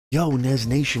Yo, Nez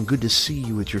Nation, good to see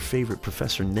you. It's your favorite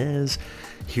Professor Nez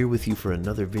here with you for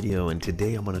another video, and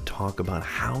today I'm going to talk about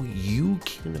how you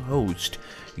can host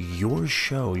your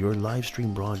show, your live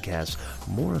stream broadcast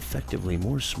more effectively,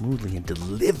 more smoothly, and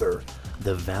deliver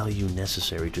the value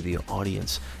necessary to the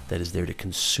audience that is there to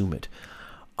consume it.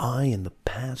 In the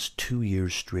past 2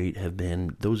 years straight, have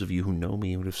been, those of you who know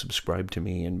me and have subscribed to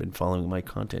me and been following my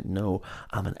content know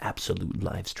I'm an absolute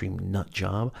live stream nut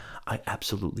job. I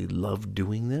absolutely love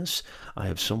doing this. I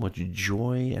have so much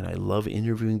joy, and I love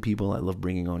interviewing people. I love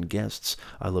bringing on guests.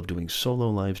 I love doing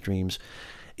solo live streams.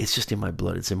 It's just in my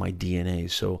blood. It's in my DNA.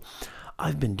 So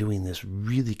I've been doing this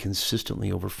really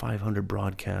consistently, over 500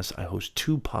 broadcasts. I host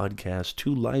 2 podcasts,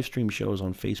 2 live stream shows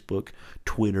on Facebook,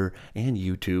 Twitter, and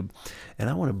YouTube.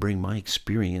 And I want to bring my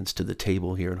experience to the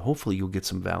table here, and hopefully you'll get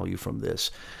some value from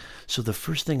this. So the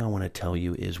first thing I want to tell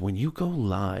you is when you go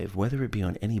live, whether it be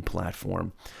on any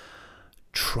platform,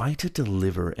 try to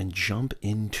deliver and jump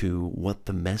into what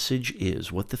the message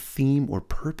is, what the theme or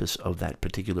purpose of that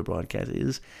particular broadcast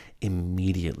is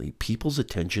immediately. People's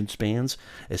attention spans,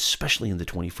 especially in the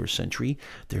 21st century,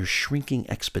 they're shrinking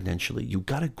exponentially. You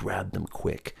got to grab them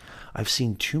quick. I've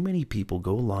seen too many people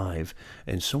go live,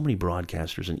 and so many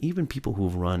broadcasters, and even people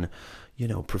who've run,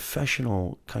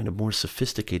 professional, kind of more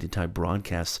sophisticated type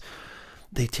broadcasts,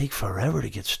 they take forever to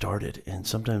get started. And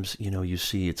sometimes, you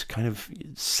see it's kind of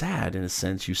sad in a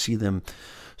sense. You see them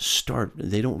start,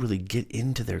 they don't really get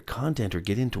into their content or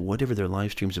get into whatever their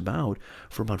live stream's about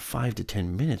for about 5 to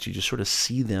 10 minutes. You just sort of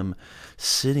see them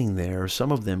sitting there,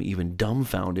 some of them even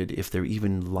dumbfounded if they're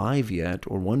even live yet,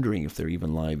 or wondering if they're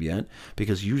even live yet,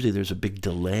 because usually there's a big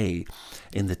delay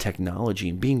in the technology,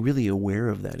 and being really aware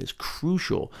of that is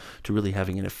crucial to really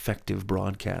having an effective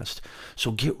broadcast.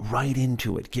 So get right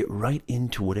into it. Get right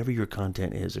into whatever your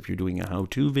content is. If you're doing a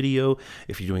how-to video,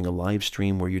 if you're doing a live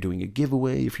stream where you're doing a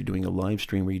giveaway, if you're doing a live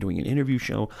stream where you're doing an interview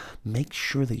show, make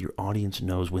sure that your audience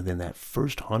knows within that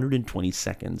first 120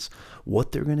 seconds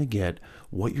what they're going to get,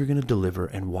 what you're going to deliver,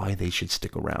 and why they should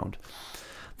stick around.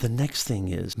 The next thing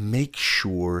is make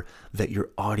sure that your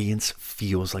audience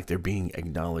feels like they're being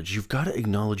acknowledged. You've got to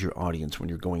acknowledge your audience when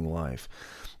you're going live.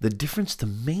 The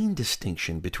main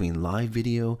distinction between live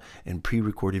video and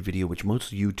pre-recorded video, which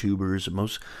most YouTubers,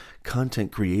 most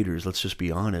content creators, let's just be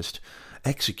honest,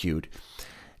 execute,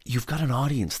 you've got an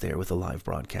audience there with a live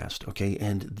broadcast, okay?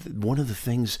 And one of the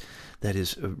things that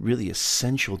is really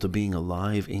essential to being a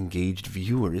live engaged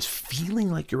viewer is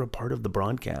feeling like you're a part of the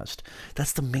broadcast.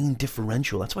 That's the main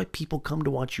differential. That's why people come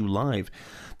to watch you live.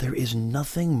 There is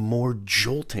nothing more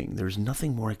jolting, there's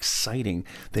nothing more exciting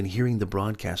than hearing the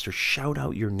broadcaster shout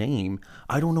out your name.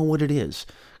 I don't know what it is.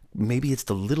 Maybe it's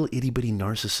the little itty-bitty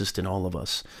narcissist in all of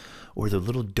us, or the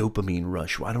little dopamine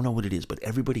rush. I don't know what it is, but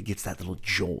everybody gets that little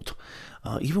jolt.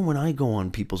 Even when I go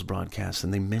on people's broadcasts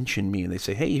and they mention me and they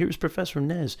say, hey, here's Professor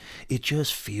Nez, it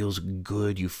just feels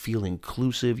good. You feel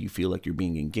inclusive. You feel like you're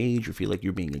being engaged. You feel like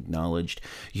you're being acknowledged.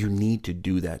 You need to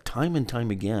do that. Time and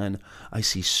time again, I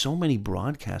see so many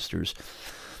broadcasters,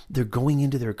 they're going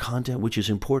into their content, which is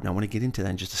important. I want to get into that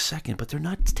in just a second, but they're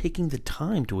not taking the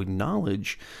time to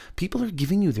acknowledge. People are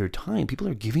giving you their time. People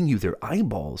are giving you their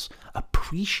eyeballs.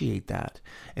 Appreciate that.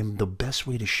 And the best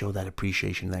way to show that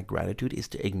appreciation, that gratitude, is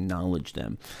to acknowledge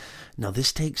them. Now,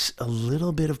 this takes a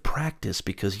little bit of practice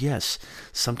because, yes,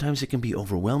 sometimes it can be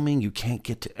overwhelming. You can't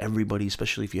get to everybody,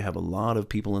 especially if you have a lot of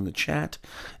people in the chat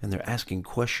and they're asking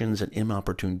questions at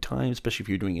inopportune times, especially if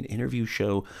you're doing an interview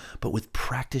show. But with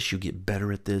practice, you get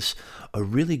better at this. A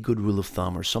really good rule of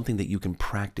thumb, or something that you can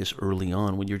practice early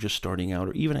on when you're just starting out,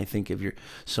 or even I think if you're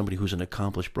somebody who's an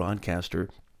accomplished broadcaster,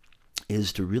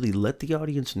 is to really let the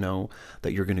audience know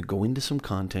that you're going to go into some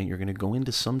content, you're going to go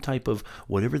into some type of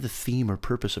whatever the theme or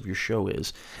purpose of your show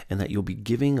is, and that you'll be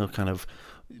giving a kind of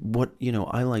what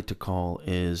I like to call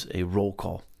is a roll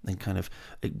call, and kind of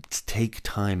take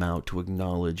time out to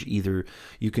acknowledge. Either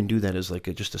you can do that as like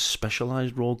just a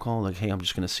specialized roll call, like, hey, I'm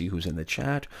just going to see who's in the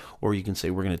chat, or you can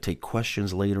say, we're going to take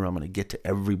questions later, I'm going to get to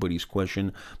everybody's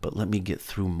question, but let me get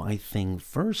through my thing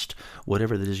first,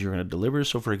 whatever that is you're going to deliver.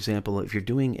 So for example, if you're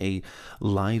doing a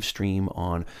live stream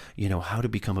on, how to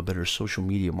become a better social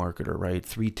media marketer, right?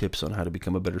 3 tips on how to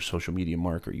become a better social media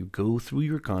marketer. You go through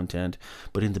your content,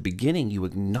 but in the beginning, you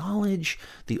acknowledge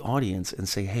the audience and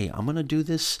say, hey, I'm going to do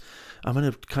this. I'm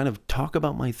going to kind of talk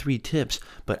about my 3 tips,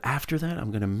 but after that,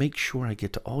 I'm going to make sure I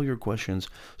get to all your questions.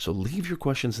 So leave your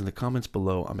questions in the comments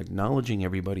below. I'm acknowledging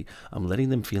everybody. I'm letting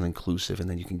them feel inclusive, and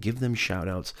then you can give them shout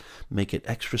outs, make it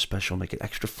extra special, make it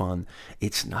extra fun.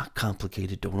 It's not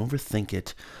complicated. Don't overthink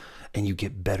it. and you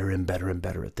get better and better and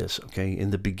better at this, okay?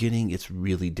 In the beginning, it's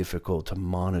really difficult to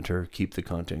monitor, keep the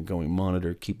content going,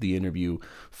 monitor, keep the interview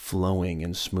flowing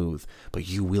and smooth, but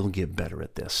you will get better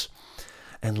at this.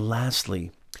 And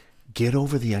lastly, get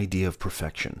over the idea of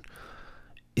perfection.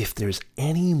 If there's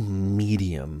any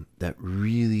medium that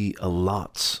really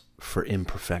allots for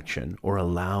imperfection or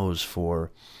allows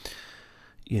for,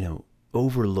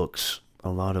 overlooks a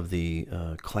lot of the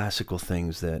classical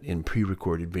things that in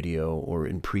pre-recorded video or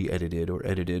in pre-edited or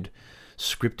edited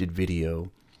scripted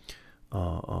video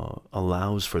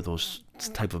allows for those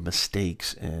type of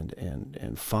mistakes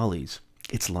and follies,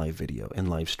 it's live video and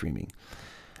live streaming.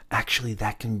 Actually,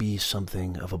 that can be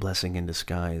something of a blessing in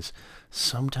disguise.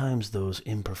 Sometimes those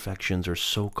imperfections or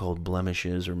so-called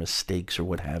blemishes or mistakes or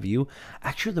what have you,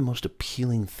 actually the most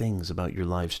appealing things about your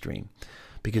live stream,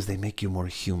 because they make you more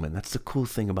human. That's the cool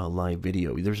thing about live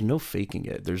video. There's no faking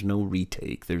it. There's no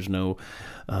retake. There's no,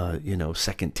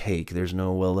 second take. There's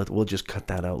no, we'll just cut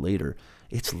that out later.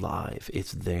 It's live.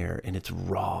 It's there, and it's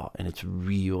raw, and it's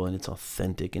real, and it's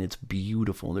authentic, and it's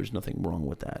beautiful. There's nothing wrong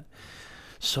with that.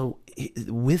 So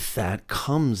with that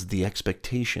comes the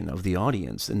expectation of the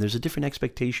audience, and there's a different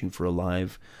expectation for a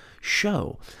live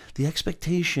show. The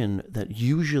expectation that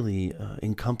usually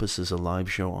encompasses a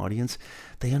live show audience,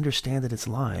 they understand that it's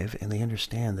live, and they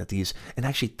understand that and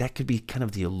actually that could be kind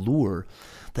of the allure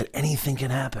that anything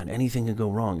can happen, anything can go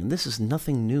wrong. And this is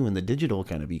nothing new in the digital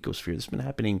kind of ecosphere. This has been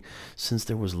happening since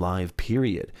there was live,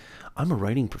 period. I'm a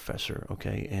writing professor,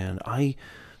 okay, and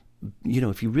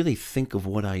if you really think of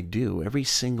what I do, every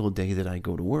single day that I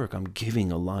go to work, I'm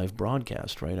giving a live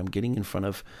broadcast, right? I'm getting in front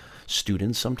of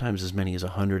students, sometimes as many as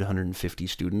 100, 150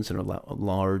 students in a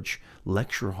large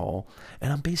lecture hall,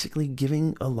 and I'm basically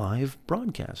giving a live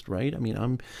broadcast, right? I mean,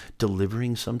 I'm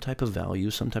delivering some type of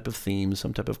value, some type of theme,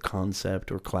 some type of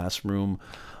concept or classroom,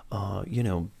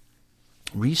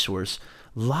 resource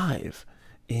live.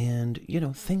 And,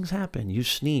 things happen. You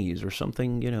sneeze or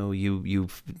something, you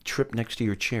trip next to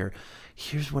your chair.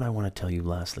 Here's what I want to tell you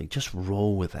lastly. Just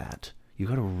roll with that. You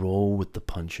got to roll with the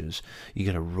punches. You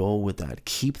got to roll with that.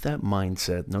 Keep that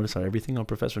mindset. Notice how everything on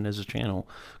Professor Nez's channel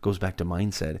goes back to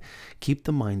mindset. Keep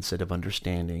the mindset of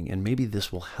understanding, and maybe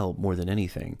this will help more than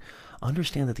anything.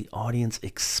 Understand that the audience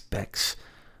expects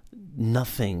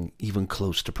nothing even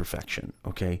close to perfection,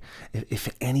 okay? If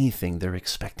anything, they're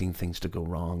expecting things to go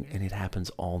wrong, and it happens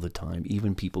all the time.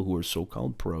 Even people who are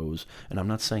so-called pros, and I'm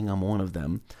not saying I'm one of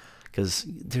them, because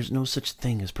there's no such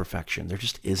thing as perfection. There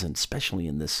just isn't, especially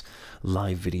in this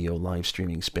live video, live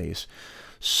streaming space.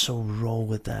 So roll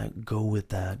with that, go with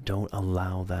that. Don't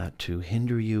allow that to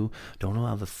hinder you. Don't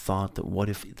allow the thought that what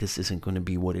if this isn't going to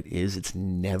be what it is. It's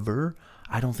never.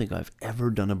 I don't think I've ever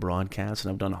done a broadcast,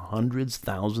 and I've done hundreds,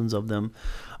 thousands of them.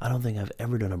 I don't think I've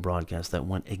ever done a broadcast that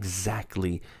went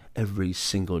exactly every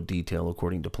single detail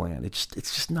according to plan. It's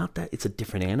just not that. It's a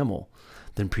different animal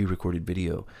than pre-recorded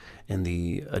video and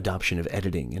the adoption of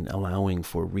editing and allowing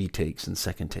for retakes and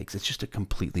second takes. It's just a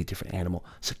completely different animal.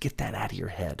 So get that out of your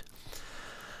head.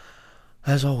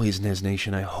 As always, Nez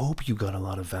Nation, I hope you got a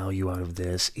lot of value out of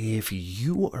this. If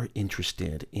you are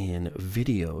interested in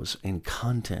videos and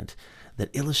content that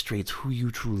illustrates who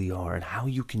you truly are and how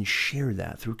you can share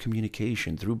that through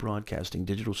communication, through broadcasting,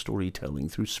 digital storytelling,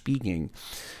 through speaking,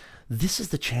 this is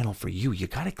the channel for you. You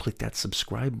got to click that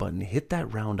subscribe button, hit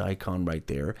that round icon right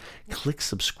there, click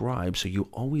subscribe so you'll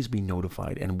always be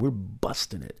notified, and we're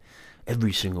busting it.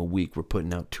 Every single week, we're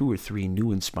putting out 2 or 3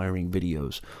 new inspiring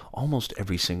videos. Almost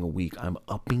every single week, I'm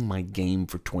upping my game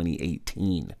for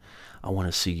 2018. I want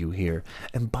to see you here.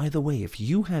 And by the way, if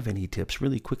you have any tips,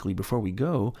 really quickly before we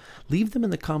go, leave them in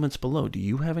the comments below. Do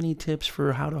you have any tips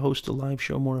for how to host a live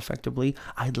show more effectively?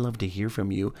 I'd love to hear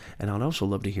from you, and I'd also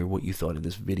love to hear what you thought of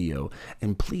this video.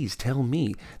 And please tell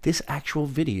me, this actual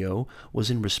video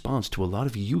was in response to a lot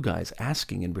of you guys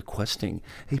asking and requesting,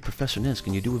 hey, Professor Nez,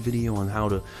 can you do a video on how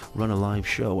to run a live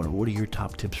show, or what are your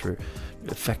top tips for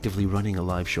effectively running a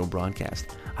live show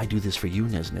broadcast? I do this for you,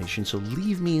 Nez Nation, so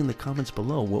leave me in the comments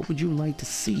below, what would you like to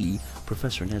see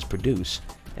Professor Nez produce?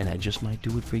 And I just might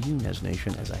do it for you, Nez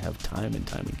Nation, as I have time and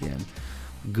time again.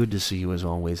 Good to see you as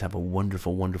always. Have a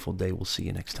wonderful, wonderful day. We'll see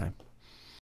you next time.